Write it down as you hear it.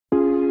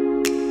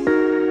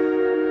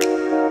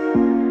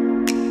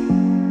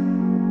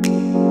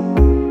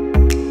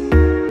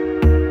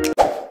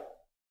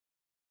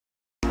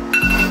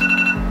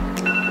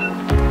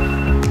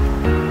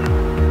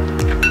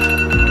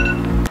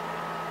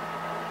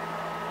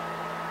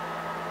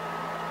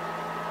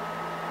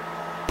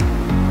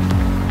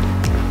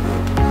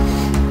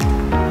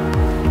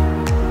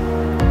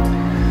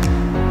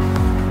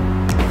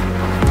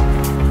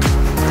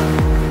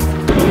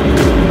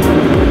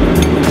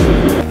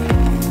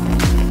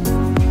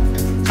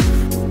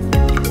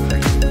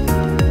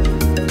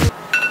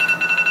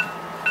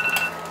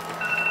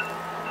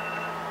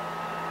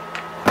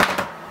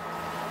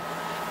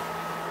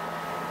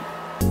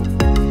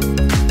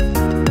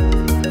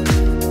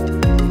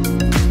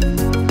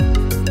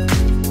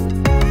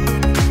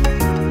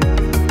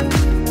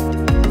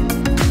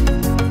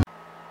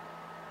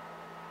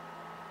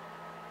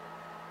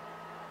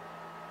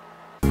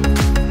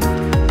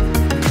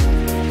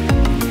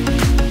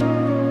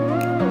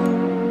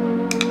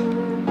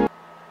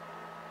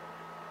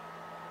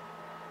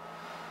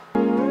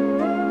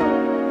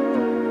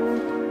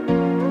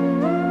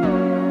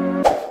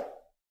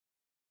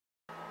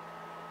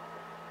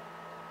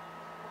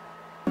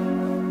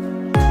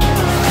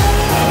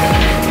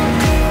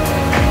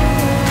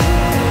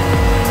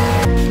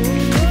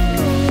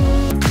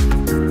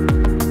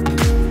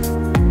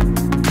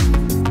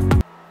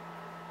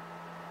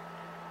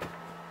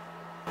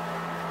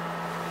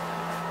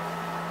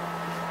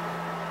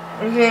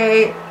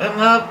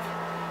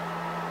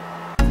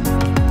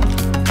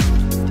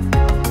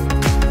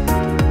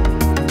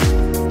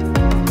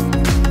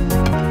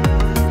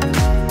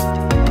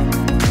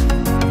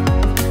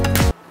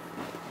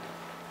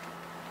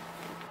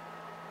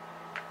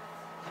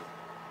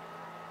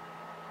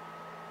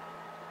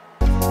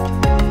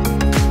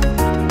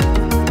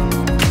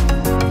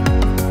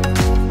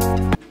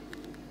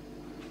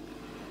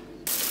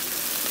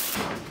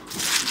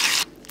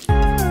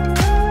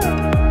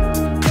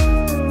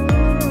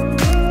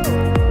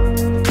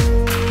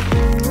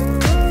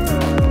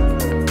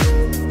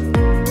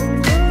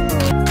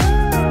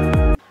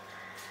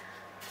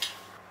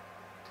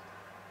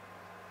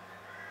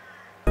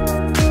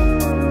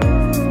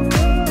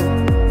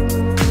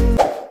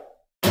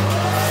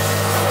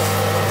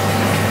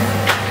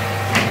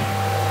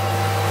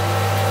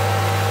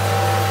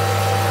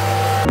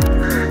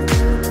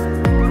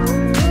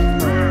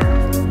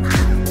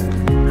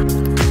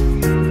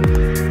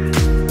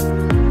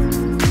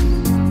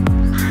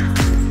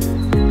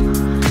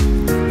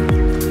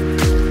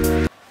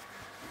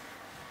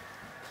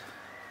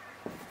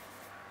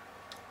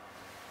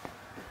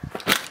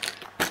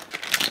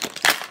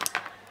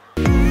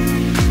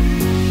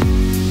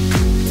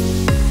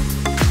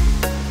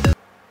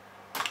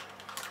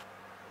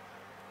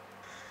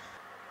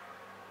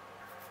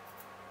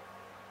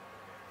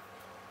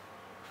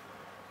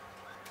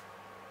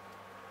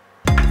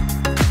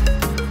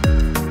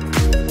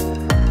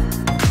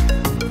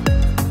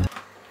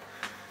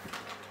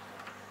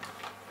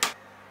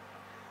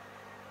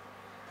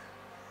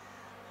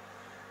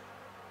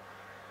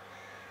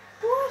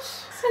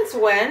Since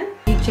when?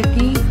 이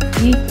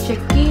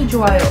책이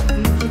좋아요.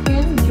 이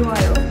책은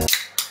좋아요.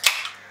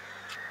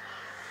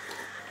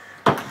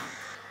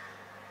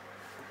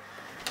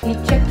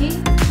 이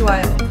책이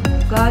좋아요.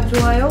 뭐가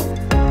좋아요?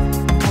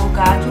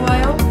 뭐가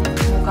좋아요?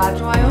 뭐가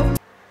좋아요?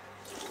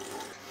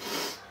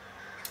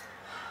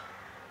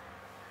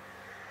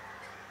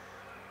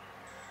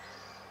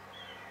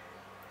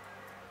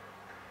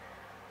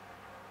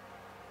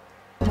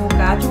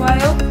 뭐가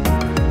좋아요?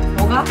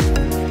 뭐가?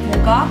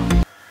 뭐가?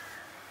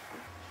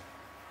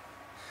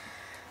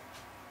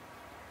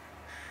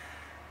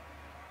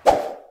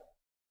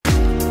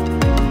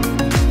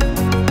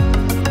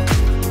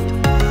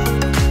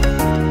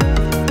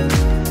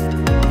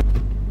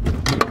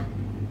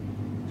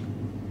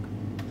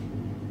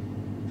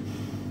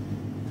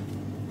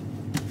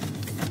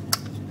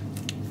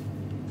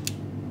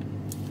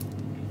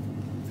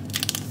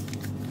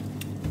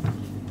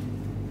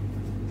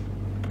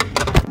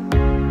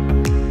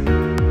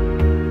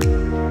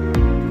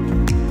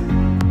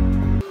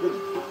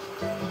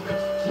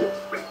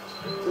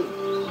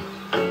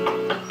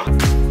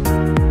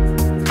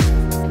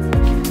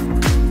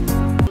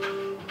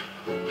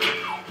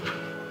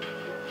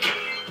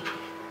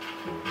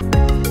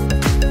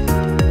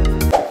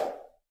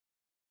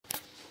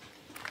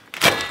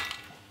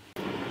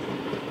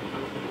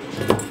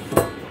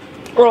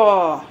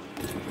 Oh.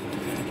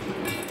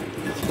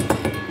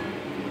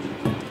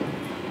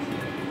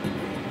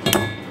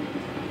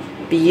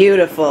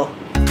 Beautiful.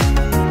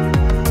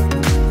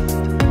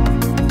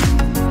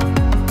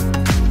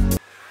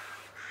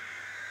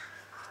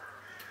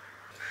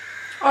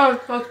 Oh,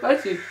 it's so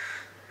spicy.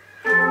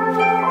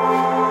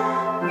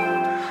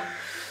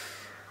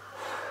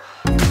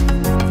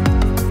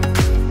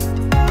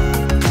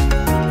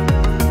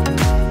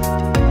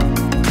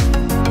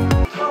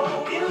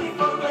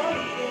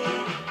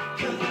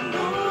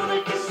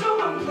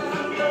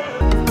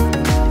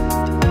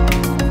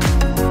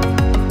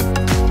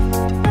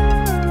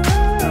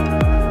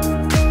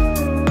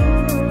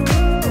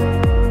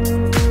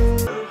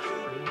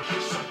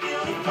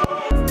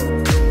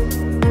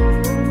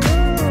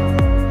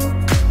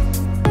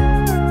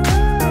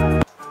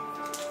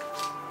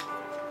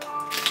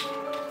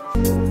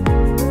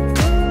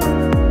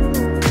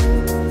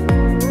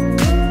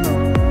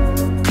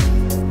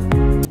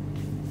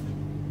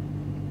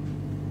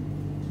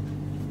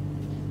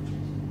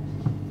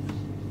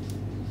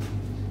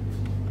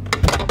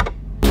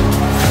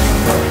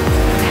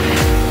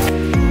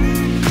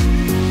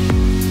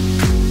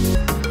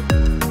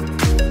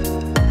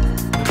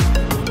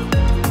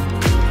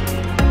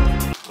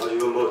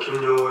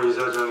 김용호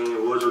이사장이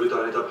우호적이다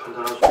아니다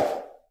판단할 수.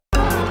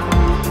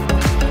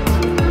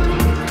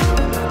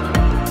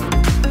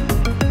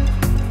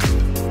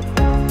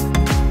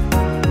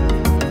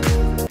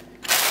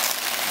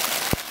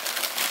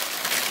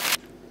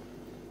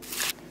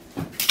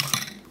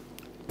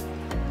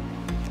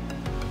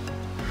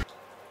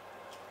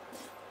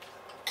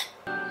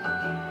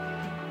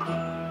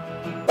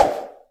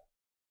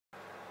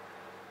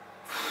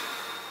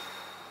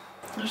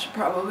 I should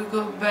probably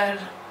go to bed.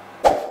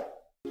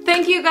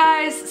 Thank you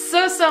guys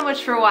so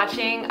much for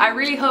watching. I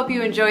really hope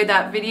you enjoyed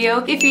that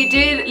video. If you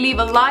did, leave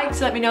a like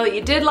to let me know that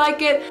you did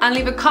like it, and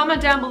leave a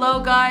comment down below,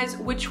 guys,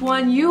 which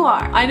one you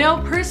are. I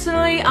know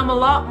personally I'm a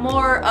lot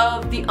more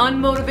of the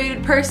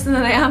unmotivated person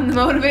than I am the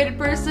motivated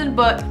person,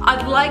 but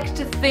I'd like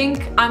to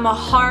think I'm a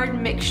hard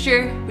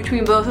mixture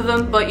between both of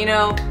them. But you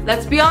know,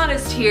 let's be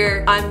honest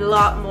here, I'm a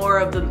lot more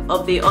of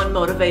the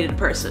unmotivated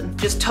person.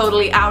 Just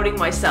totally outing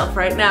myself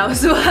right now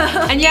as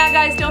well. And yeah,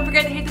 guys, don't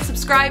forget to hit the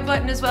subscribe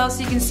button as well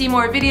so you can see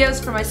more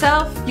videos for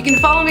myself. You can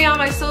follow me on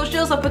my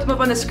socials, I'll put them up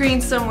on the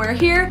screen somewhere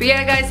here. But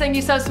yeah, guys, thank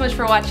you so much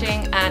for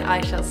watching, and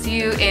I shall see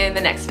you in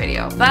the next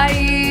video.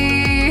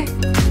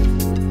 Bye!